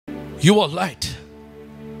You are light.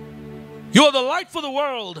 You are the light for the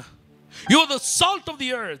world. You are the salt of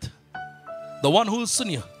the earth. The one who is in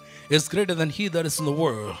you is greater than he that is in the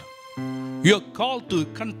world. You are called to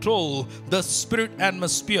control the spirit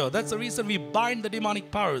atmosphere. That's the reason we bind the demonic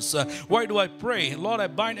powers. Why do I pray? Lord, I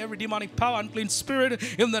bind every demonic power, unclean spirit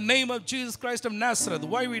in the name of Jesus Christ of Nazareth.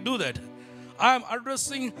 Why we do that? I am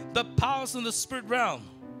addressing the powers in the spirit realm.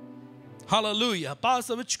 Hallelujah. Powers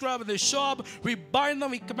of witchcraft, when they show up, we bind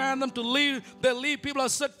them, we command them to leave. They leave, people are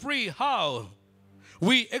set free. How?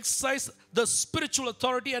 We exercise the spiritual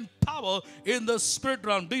authority and power in the spirit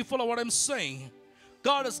realm. Do you follow what I'm saying?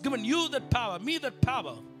 God has given you that power, me that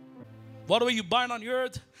power. Whatever you bind on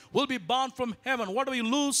earth will be bound from heaven. Whatever you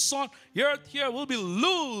loose on earth here will be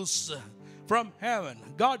loose from heaven.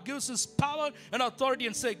 God gives His power and authority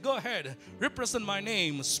and say, go ahead, represent my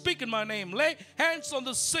name, speak in my name, lay hands on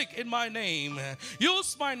the sick in my name,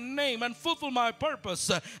 use my name and fulfill my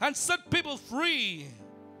purpose and set people free.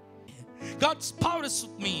 God's power is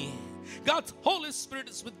with me. God's Holy Spirit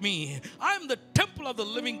is with me. I am the temple of the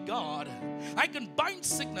living God. I can bind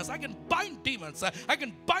sickness. I can bind demons. I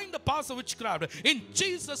can bind the powers of witchcraft in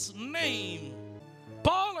Jesus' name.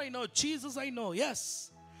 Paul, I know. Jesus, I know. Yes.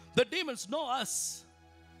 The demons know us.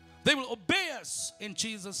 They will obey us in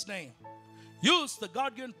Jesus' name. Use the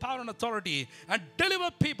God-given power and authority and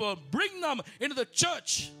deliver people. Bring them into the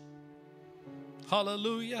church.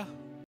 Hallelujah.